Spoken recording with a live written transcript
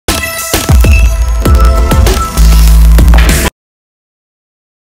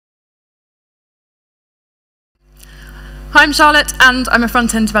Hi, I'm Charlotte, and I'm a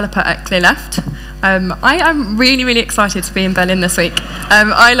front-end developer at Clearleft. I am really, really excited to be in Berlin this week.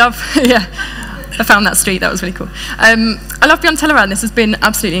 I love, yeah, I found that street, that was really cool. I love being on tellerrand. This has been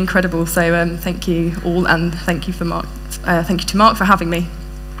absolutely incredible, so thank you all, and thank you to Mark for having me.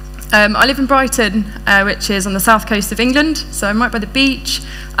 I live in Brighton, which is on the south coast of England, so I'm right by the beach,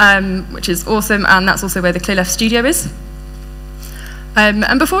 which is awesome, and that's also where the Clearleft studio is.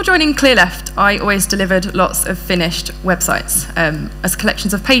 And before joining Clearleft, I always delivered lots of finished websites as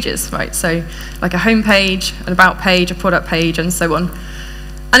collections of pages, right? So like a home page, an about page, a product page, and so on.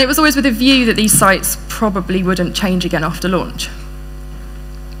 And it was always with a view that these sites probably wouldn't change again after launch.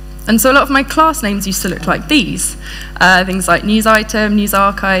 And so a lot of my class names used to look like these, things like news item, news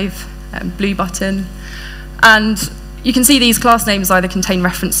archive, blue button. And you can see these class names either contain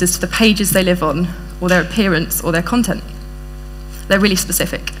references to the pages they live on, or their appearance, or their content. They're really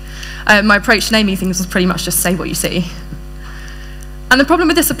specific. My approach to naming things was pretty much just say what you see. And the problem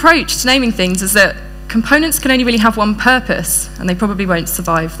with this approach to naming things is that components can only really have one purpose, and they probably won't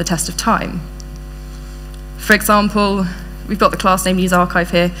survive the test of time. For example, we've got the class name news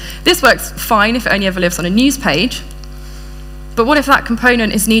archive here. This works fine if it only ever lives on a news page, but what if that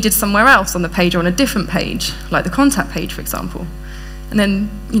component is needed somewhere else on the page or on a different page, like the contact page, for example? And then,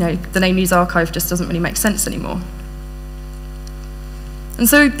 the name news archive just doesn't really make sense anymore. And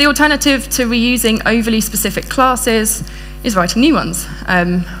so the alternative to reusing overly specific classes is writing new ones.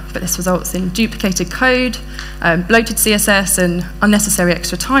 But this results in duplicated code, bloated CSS, and unnecessary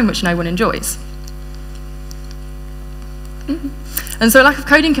extra time, which no one enjoys. And so a lack of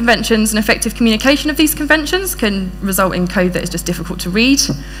coding conventions and effective communication of these conventions can result in code that is just difficult to read.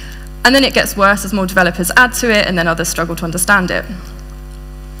 And then it gets worse as more developers add to it, and then others struggle to understand it.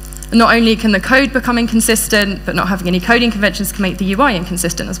 And not only can the code become inconsistent, but not having any coding conventions can make the UI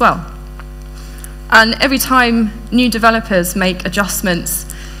inconsistent as well. And every time new developers make adjustments,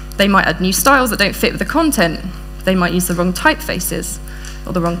 they might add new styles that don't fit with the content. They might use the wrong typefaces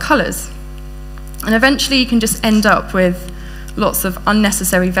or the wrong colors. And eventually you can just end up with lots of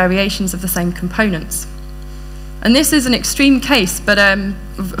unnecessary variations of the same components. And this is an extreme case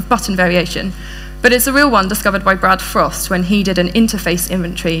of button variation. But it's a real one discovered by Brad Frost when he did an interface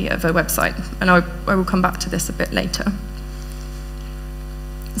inventory of a website. And I will come back to this a bit later.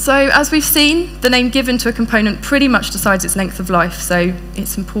 So as we've seen, the name given to a component pretty much decides its length of life, so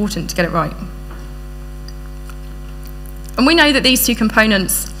it's important to get it right. And we know that these two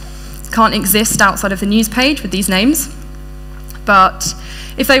components can't exist outside of the news page with these names. But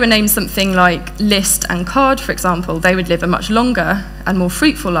if they were named something like list and card, for example, they would live a much longer and more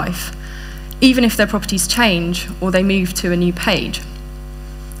fruitful life, even if their properties change or they move to a new page.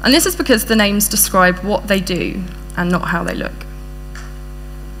 And this is because the names describe what they do and not how they look.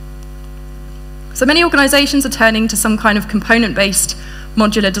 So many organizations are turning to some kind of component-based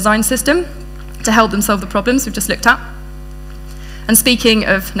modular design system to help them solve the problems we've just looked at. And speaking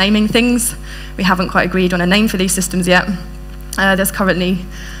of naming things, we haven't quite agreed on a name for these systems yet. There's currently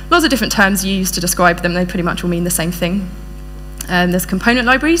lots of different terms used to describe them. They pretty much all mean the same thing. There's component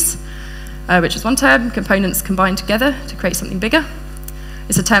libraries, which is one term, components combined together to create something bigger.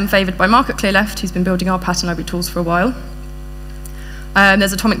 It's a term favored by Mark at Clearleft, who's been building our pattern library tools for a while.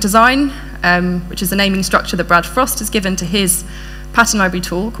 There's atomic design, which is the naming structure that Brad Frost has given to his pattern library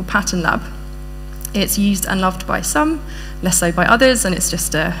tool called Pattern Lab. It's used and loved by some, less so by others, and it's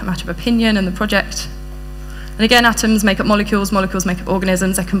just a matter of opinion and the project. And again, atoms make up molecules, molecules make up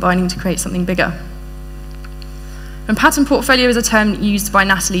organisms, they're combining to create something bigger. And pattern portfolio is a term used by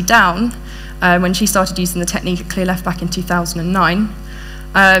Natalie Down when she started using the technique at Clearleft back in 2009.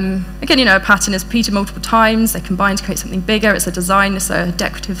 Again, a pattern is repeated multiple times, they combine to create something bigger, it's a design, it's a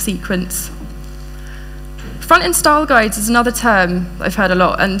decorative sequence. Front-end style guides is another term that I've heard a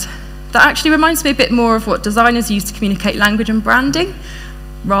lot, and that actually reminds me a bit more of what designers use to communicate language and branding,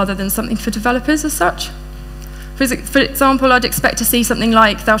 rather than something for developers as such. For example, I'd expect to see something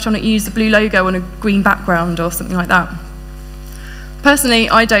like, thou shalt not use the blue logo on a green background, or something like that. Personally,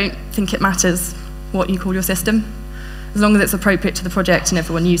 I don't think it matters what you call your system, as long as it's appropriate to the project and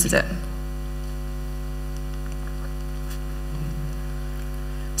everyone uses it.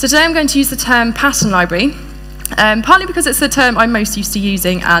 So today I'm going to use the term pattern library, partly because it's the term I'm most used to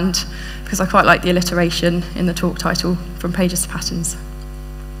using and because I quite like the alliteration in the talk title, From Pages to Patterns.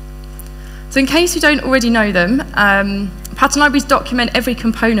 So in case you don't already know them, pattern libraries document every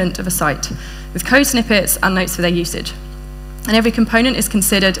component of a site with code snippets and notes for their usage. And every component is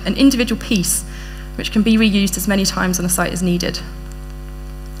considered an individual piece which can be reused as many times on a site as needed.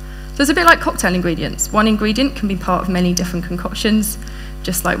 So it's a bit like cocktail ingredients. One ingredient can be part of many different concoctions,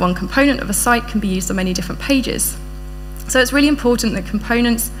 just like one component of a site can be used on many different pages. So it's really important that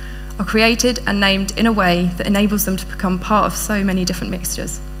components are created and named in a way that enables them to become part of so many different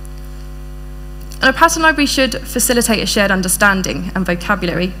mixtures. And a pattern library should facilitate a shared understanding and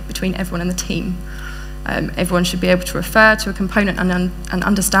vocabulary between everyone in the team. Everyone should be able to refer to a component and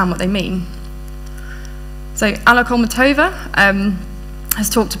understand what they mean. So Alla Kolmatova has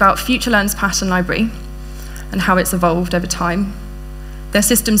talked about FutureLearn's pattern library and how it's evolved over time. Their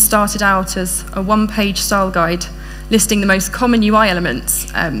system started out as a one-page style guide listing the most common UI elements,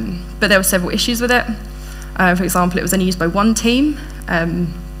 but there were several issues with it. For example, it was only used by one team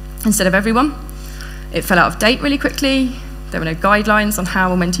instead of everyone. It fell out of date really quickly. There were no guidelines on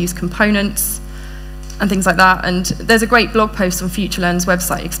how and when to use components and things like that. And there's a great blog post on FutureLearn's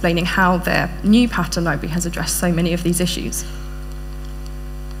website explaining how their new pattern library has addressed so many of these issues.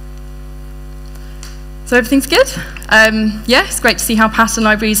 So everything's good? Yeah, it's great to see how pattern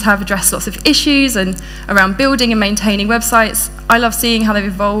libraries have addressed lots of issues and around building and maintaining websites. I love seeing how they've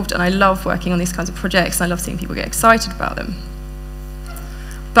evolved, and I love working on these kinds of projects, and I love seeing people get excited about them.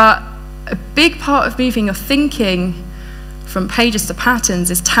 But a big part of moving your thinking from pages to patterns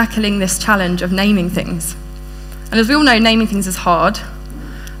is tackling this challenge of naming things. And as we all know, naming things is hard.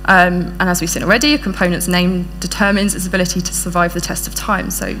 And as we've seen already, a component's name determines its ability to survive the test of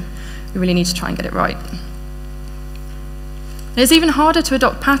time. So we really need to try and get it right. And it's even harder to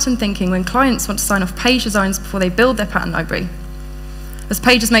adopt pattern thinking when clients want to sign off page designs before they build their pattern library. As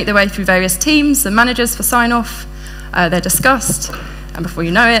pages make their way through various teams and managers for sign-off, they're discussed, and before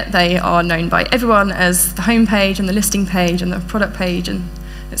you know it, they are known by everyone as the home page and the listing page and the product page, and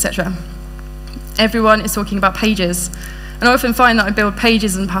etc. Everyone is talking about pages, and I often find that I build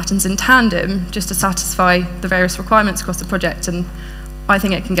pages and patterns in tandem just to satisfy the various requirements across the project, and I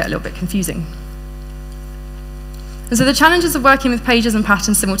think it can get a little bit confusing. And so the challenges of working with pages and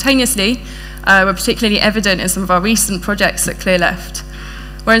patterns simultaneously were particularly evident in some of our recent projects at ClearLeft,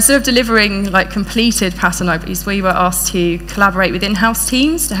 where instead of delivering like completed pattern libraries, we were asked to collaborate with in-house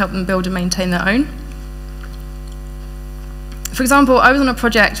teams to help them build and maintain their own. For example, I was on a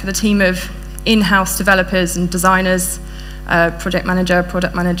project with a team of in-house developers and designers, project manager,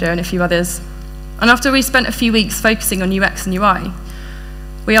 product manager, and a few others. And after we spent a few weeks focusing on UX and UI,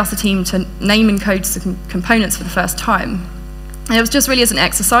 we asked the team to name and code some components for the first time. And it was just really as an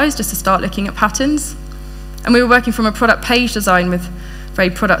exercise, just to start looking at patterns. And we were working from a product page design with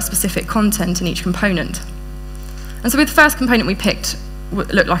very product-specific content in each component. And so with the first component we picked,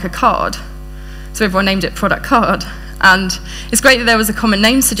 it looked like a card. So everyone named it product card. And it's great that there was a common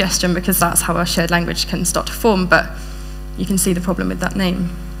name suggestion because that's how our shared language can start to form, but you can see the problem with that name.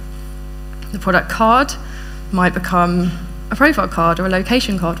 The product card might become a profile card or a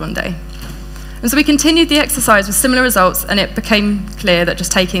location card one day. And so we continued the exercise with similar results, and it became clear that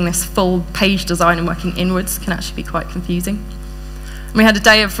just taking this full page design and working inwards can actually be quite confusing. And we had a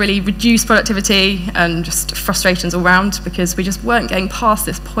day of really reduced productivity and just frustrations all round because we just weren't getting past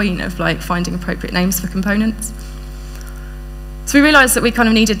this point of like finding appropriate names for components. So we realized that we kind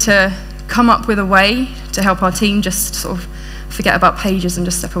of needed to come up with a way to help our team just sort of forget about pages and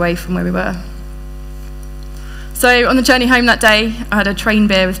just step away from where we were. So on the journey home that day, I had a train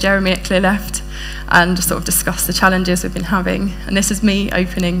beer with Jeremy at ClearLeft and just sort of discussed the challenges we've been having. And this is me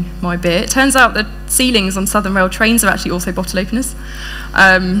opening my beer. It turns out that ceilings on Southern Rail trains are actually also bottle openers,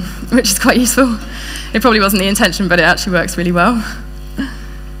 which is quite useful. It probably wasn't the intention, but it actually works really well.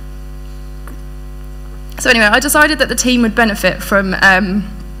 So anyway, I decided that the team would benefit from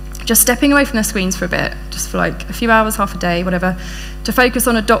just stepping away from their screens for a bit, just for like a few hours, half a day, whatever, to focus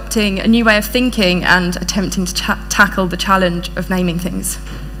on adopting a new way of thinking and attempting to tackle the challenge of naming things.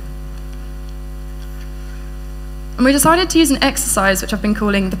 And we decided to use an exercise which I've been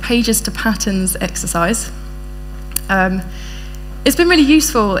calling the Pages to Patterns exercise. It's been really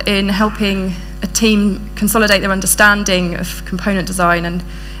useful in helping a team consolidate their understanding of component design and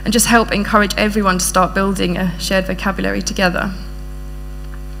just help encourage everyone to start building a shared vocabulary together.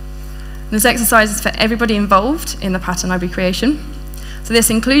 This exercise is for everybody involved in the pattern library creation. So this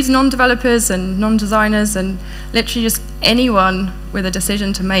includes non-developers and non-designers and literally just anyone with a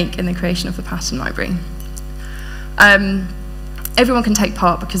decision to make in the creation of the pattern library. Everyone can take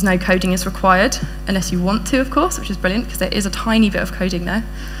part because no coding is required, unless you want to, of course, which is brilliant because there is a tiny bit of coding there.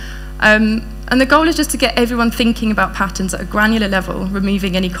 And the goal is just to get everyone thinking about patterns at a granular level,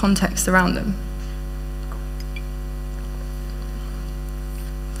 removing any context around them.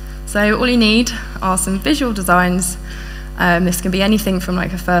 So all you need are some visual designs. This can be anything from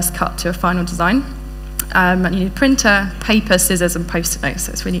like a first cut to a final design. And you need a printer, paper, scissors, and post-it notes,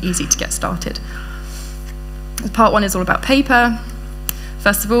 so it's really easy to get started. Part one is all about paper.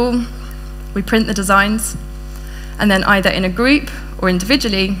 First of all, we print the designs. And then either in a group or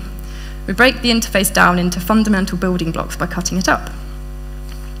individually, we break the interface down into fundamental building blocks by cutting it up.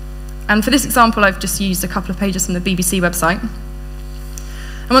 And for this example, I've just used a couple of pages from the BBC website.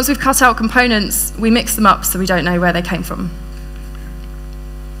 And once we've cut out components, we mix them up so we don't know where they came from.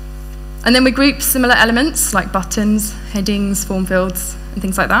 And then we group similar elements like buttons, headings, form fields, and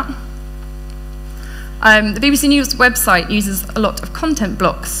things like that. The BBC News website uses a lot of content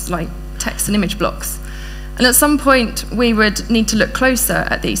blocks, like text and image blocks. And at some point, we would need to look closer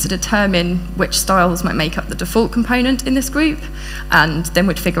at these to determine which styles might make up the default component in this group, and then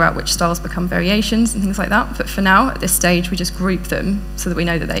we'd figure out which styles become variations and things like that. But for now, at this stage, we just group them so that we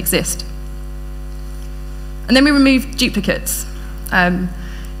know that they exist. And then we remove duplicates.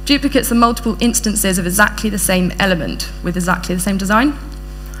 Duplicates are multiple instances of exactly the same element with exactly the same design.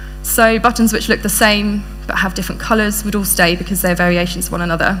 So buttons which look the same but have different colors would all stay because they're variations of one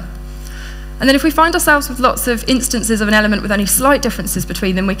another. And then if we find ourselves with lots of instances of an element with only slight differences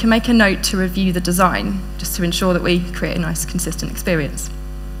between them, we can make a note to review the design, just to ensure that we create a nice, consistent experience.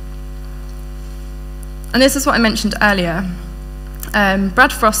 And this is what I mentioned earlier.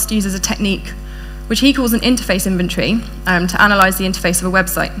 Brad Frost uses a technique which he calls an interface inventory to analyze the interface of a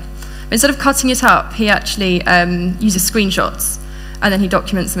website. But instead of cutting it up, he actually uses screenshots, and then he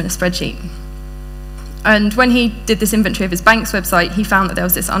documents them in a spreadsheet. And when he did this inventory of his bank's website, he found that there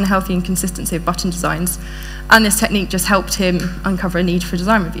was this unhealthy inconsistency of button designs, and this technique just helped him uncover a need for a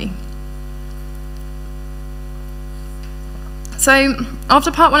design review. So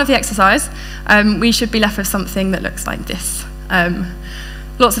after part one of the exercise, we should be left with something that looks like this.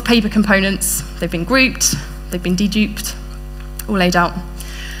 Lots of paper components, they've been grouped, they've been deduped, all laid out.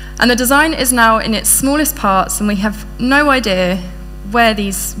 And the design is now in its smallest parts, and we have no idea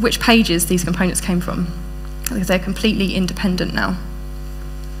which pages these components came from, because they're completely independent now.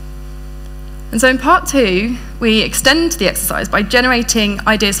 And so in part two, we extend the exercise by generating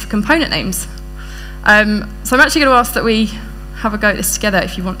ideas for component names. So I'm actually going to ask that we have a go at this together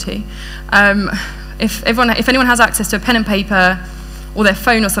if you want to. If anyone has access to a pen and paper or their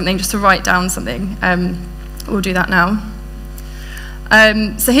phone or something, just to write down something, we'll do that now.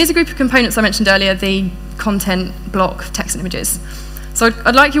 So here's a group of components I mentioned earlier, the content block, text and images. So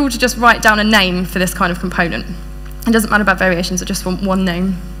I'd like you all to just write down a name for this kind of component. It doesn't matter about variations, I just want one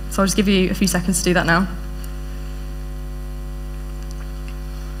name. So I'll just give you a few seconds to do that now.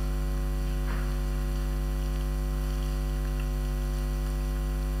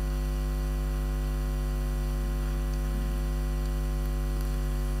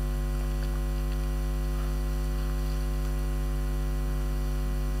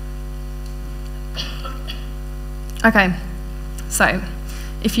 Okay, so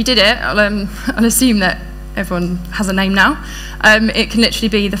if you did it, I'll assume that everyone has a name now. It can literally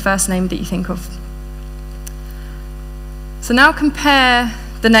be the first name that you think of. So now compare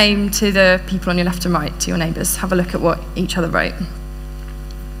the name to the people on your left and right, to your neighbours. Have a look at what each other wrote.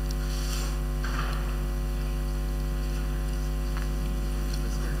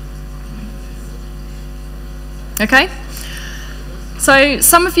 Okay? So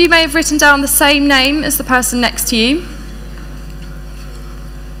some of you may have written down the same name as the person next to you.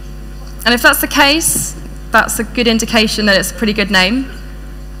 And if that's the case, that's a good indication that it's a pretty good name.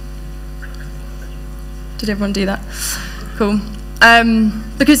 Did everyone do that? Cool.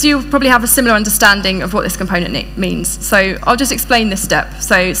 Because you probably have a similar understanding of what this component means. So I'll just explain this step.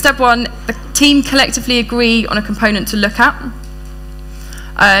 So step one, the team collectively agree on a component to look at.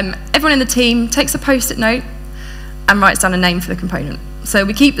 Everyone in the team takes a post-it note and writes down a name for the component. So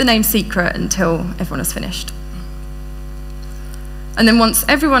we keep the name secret until everyone has finished. And then once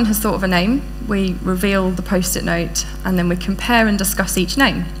everyone has thought of a name, we reveal the post-it note, and then we compare and discuss each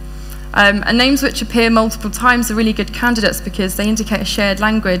name. And names which appear multiple times are really good candidates because they indicate a shared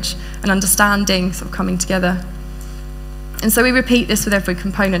language and understanding sort of coming together. And so we repeat this with every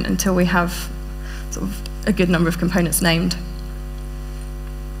component until we have sort of a good number of components named.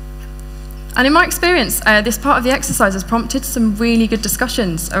 And in my experience, this part of the exercise has prompted some really good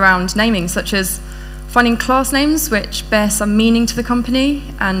discussions around naming, such as finding class names which bear some meaning to the company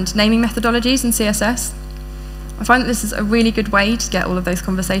and naming methodologies in CSS. I find that this is a really good way to get all of those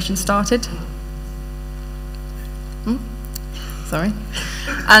conversations started. Sorry.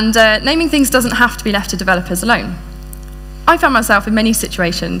 And naming things doesn't have to be left to developers alone. I found myself in many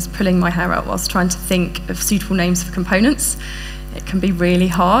situations pulling my hair out whilst trying to think of suitable names for components. It can be really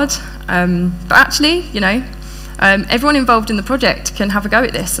hard, but actually, you know, everyone involved in the project can have a go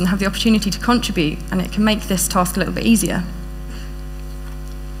at this and have the opportunity to contribute, and it can make this task a little bit easier.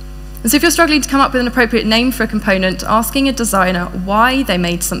 And so if you're struggling to come up with an appropriate name for a component, asking a designer why they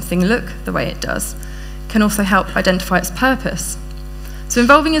made something look the way it does can also help identify its purpose. So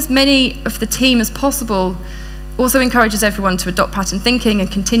involving as many of the team as possible also encourages everyone to adopt pattern thinking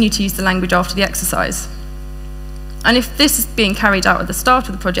and continue to use the language after the exercise. And if this is being carried out at the start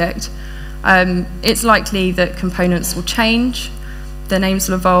of the project, it's likely that components will change, their names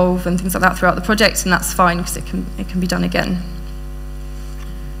will evolve and things like that throughout the project, and that's fine because it can be done again.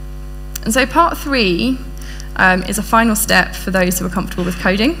 And so part 3 is a final step for those who are comfortable with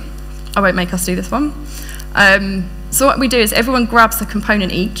coding. I won't make us do this one. So what we do is everyone grabs a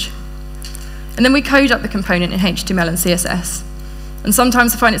component each, and then we code up the component in HTML and CSS. And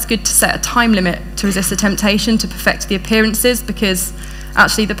sometimes I find it's good to set a time limit to resist the temptation to perfect the appearances, because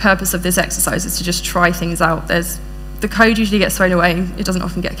actually the purpose of this exercise is to just try things out. The code usually gets thrown away, it doesn't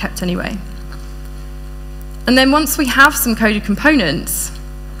often get kept anyway. And then once we have some coded components,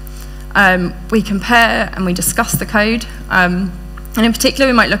 we compare and we discuss the code. And in particular,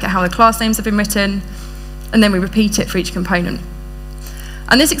 we might look at how the class names have been written, and then we repeat it for each component.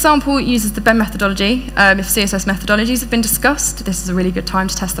 And this example uses the BEM methodology. If CSS methodologies have been discussed, this is a really good time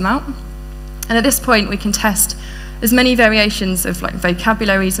to test them out. And at this point, we can test as many variations of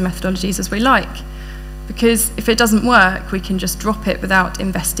vocabularies and methodologies as we like, because if it doesn't work, we can just drop it without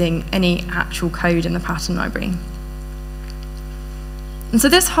investing any actual code in the pattern library. And so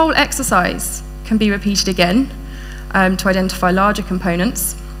this whole exercise can be repeated again to identify larger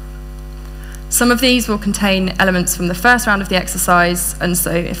components. Some of these will contain elements from the first round of the exercise, and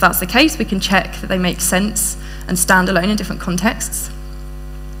so if that's the case, we can check that they make sense and stand alone in different contexts.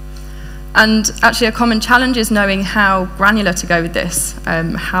 And actually a common challenge is knowing how granular to go with this.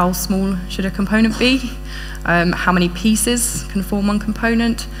 How small should a component be? How many pieces can form one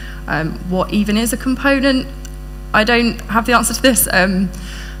component? What even is a component? I don't have the answer to this,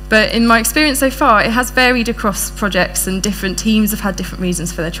 but in my experience so far, it has varied across projects, and different teams have had different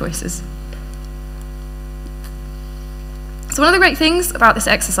reasons for their choices. So one of the great things about this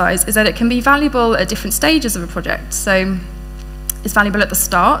exercise is that it can be valuable at different stages of a project. So it's valuable at the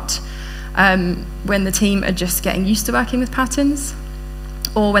start, when the team are just getting used to working with patterns,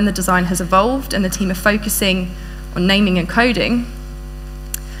 or when the design has evolved and the team are focusing on naming and coding.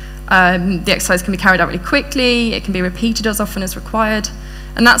 The exercise can be carried out really quickly, it can be repeated as often as required,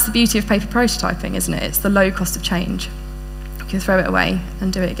 and that's the beauty of paper prototyping, isn't it? It's the low cost of change. You can throw it away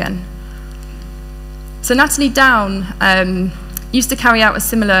and do it again. So Natalie Down used to carry out a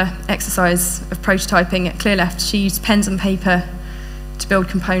similar exercise of prototyping at Clearleft. She used pens and paper to build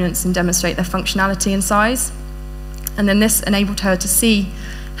components and demonstrate their functionality and size. And then this enabled her to see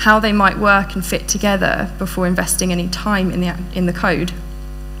how they might work and fit together before investing any time in the code.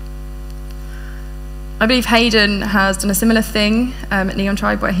 I believe Hayden has done a similar thing at Neon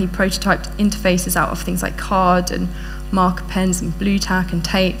Tribe, where he prototyped interfaces out of things like card and marker pens and blue tack and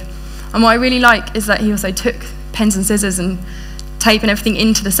tape. And what I really like is that he also took pens and scissors and tape and everything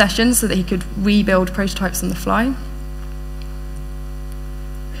into the session so that he could rebuild prototypes on the fly.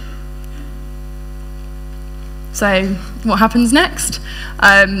 So what happens next?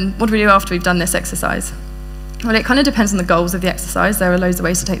 What do we do after we've done this exercise? Well, it kind of depends on the goals of the exercise. There are loads of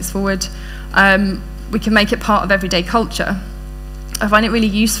ways to take this forward. We can make it part of everyday culture. I find it really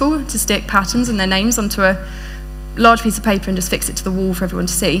useful to stick patterns and their names onto a large piece of paper and just fix it to the wall for everyone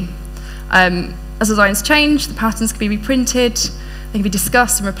to see. As designs change, the patterns can be reprinted, they can be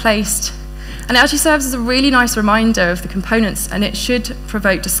discussed and replaced, and it actually serves as a really nice reminder of the components, and it should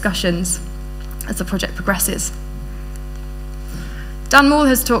provoke discussions as the project progresses. Dan Moore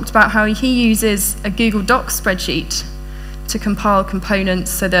has talked about how he uses a Google Docs spreadsheet to compile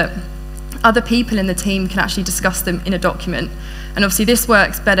components so that other people in the team can actually discuss them in a document. And obviously this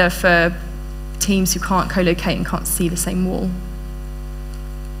works better for teams who can't co-locate and can't see the same wall.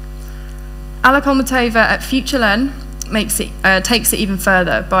 Alec Olmatova at FutureLearn takes it even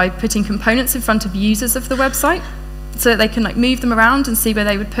further by putting components in front of users of the website so that they can move them around and see where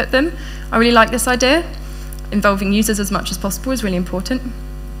they would put them. I really like this idea. Involving users as much as possible is really important.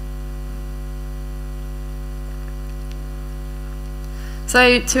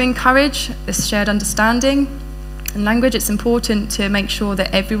 So to encourage this shared understanding and language, it's important to make sure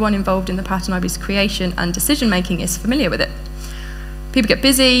that everyone involved in the pattern library's creation and decision making is familiar with it. People get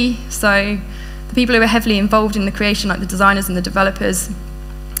busy, so the people who are heavily involved in the creation, like the designers and the developers,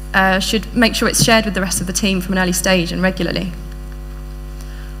 should make sure it's shared with the rest of the team from an early stage and regularly.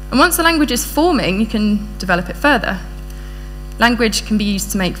 And once the language is forming, you can develop it further. Language can be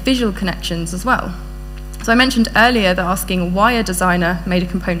used to make visual connections as well. So I mentioned earlier that asking why a designer made a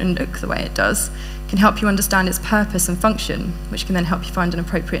component look the way it does can help you understand its purpose and function, which can then help you find an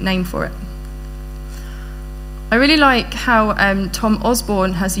appropriate name for it. I really like how Tom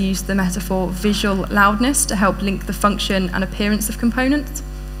Osborne has used the metaphor visual loudness to help link the function and appearance of components.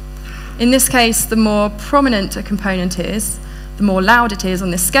 In this case, the more prominent a component is, the more loud it is on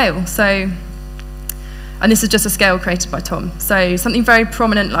this scale. So, and this is just a scale created by Tom. So something very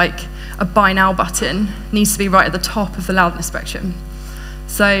prominent like a buy now button needs to be right at the top of the loudness spectrum.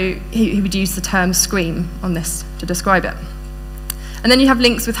 So he would use the term scream on this to describe it. And then you have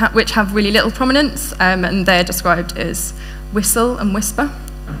links which have really little prominence, and they're described as whistle and whisper.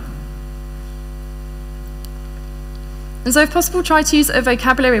 And so if possible, try to use a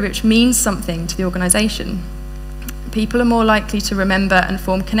vocabulary which means something to the organisation. People are more likely to remember and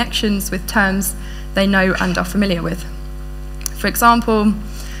form connections with terms they know and are familiar with. For example,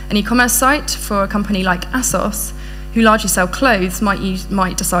 an e-commerce site for a company like ASOS, who largely sell clothes,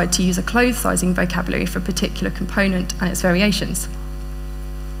 might decide to use a clothes sizing vocabulary for a particular component and its variations.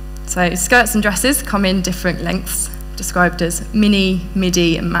 So skirts and dresses come in different lengths, described as mini,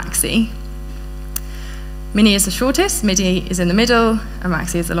 midi, and maxi. Mini is the shortest, midi is in the middle, and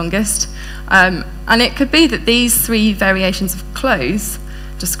maxi is the longest. And it could be that these three variations of clothes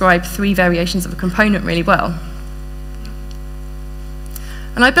describe three variations of a component really well.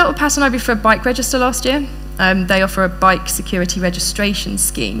 And I built a pattern library for a bike register last year. They offer a bike security registration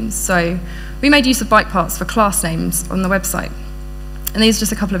scheme. So we made use of bike parts for class names on the website. And these are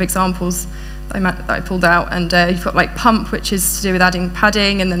just a couple of examples that I pulled out. And you've got like pump, which is to do with adding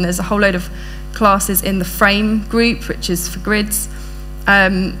padding, and then there's a whole load of classes in the frame group, which is for grids.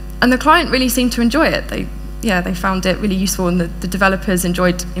 And the client really seemed to enjoy it. They found it really useful, and the developers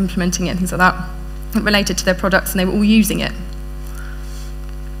enjoyed implementing it and things like that. It related to their products, and they were all using it.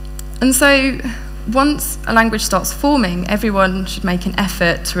 And so once a language starts forming, everyone should make an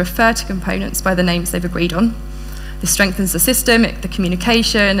effort to refer to components by the names they've agreed on. This strengthens the system, the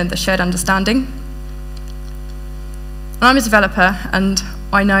communication, and the shared understanding. I'm a developer, and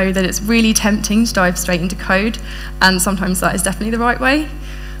I know that it's really tempting to dive straight into code, and sometimes that is definitely the right way.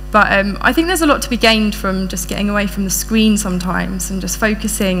 But I think there's a lot to be gained from just getting away from the screen sometimes and just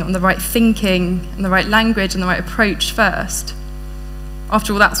focusing on the right thinking and the right language and the right approach first.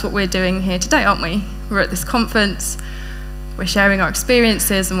 After all, that's what we're doing here today, aren't we? We're at this conference, we're sharing our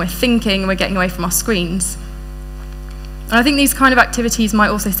experiences, and we're thinking, and we're getting away from our screens. And I think these kind of activities might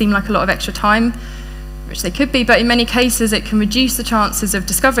also seem like a lot of extra time, which they could be, but in many cases it can reduce the chances of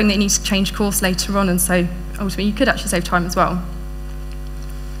discovering that you need to change course later on, and so ultimately you could actually save time as well.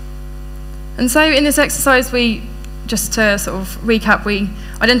 And so in this exercise, just to sort of recap, we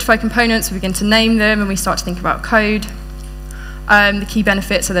identify components, we begin to name them, and we start to think about code. The key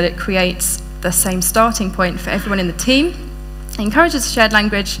benefits are that it creates the same starting point for everyone in the team. It encourages shared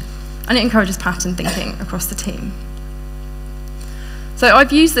language, and it encourages pattern thinking across the team. So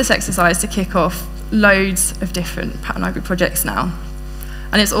I've used this exercise to kick off loads of different pattern library projects now.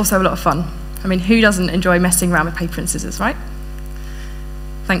 And it's also a lot of fun. I mean, who doesn't enjoy messing around with paper and scissors, right?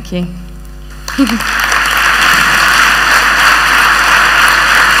 Thank you.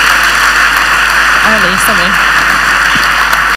 Early, sorry.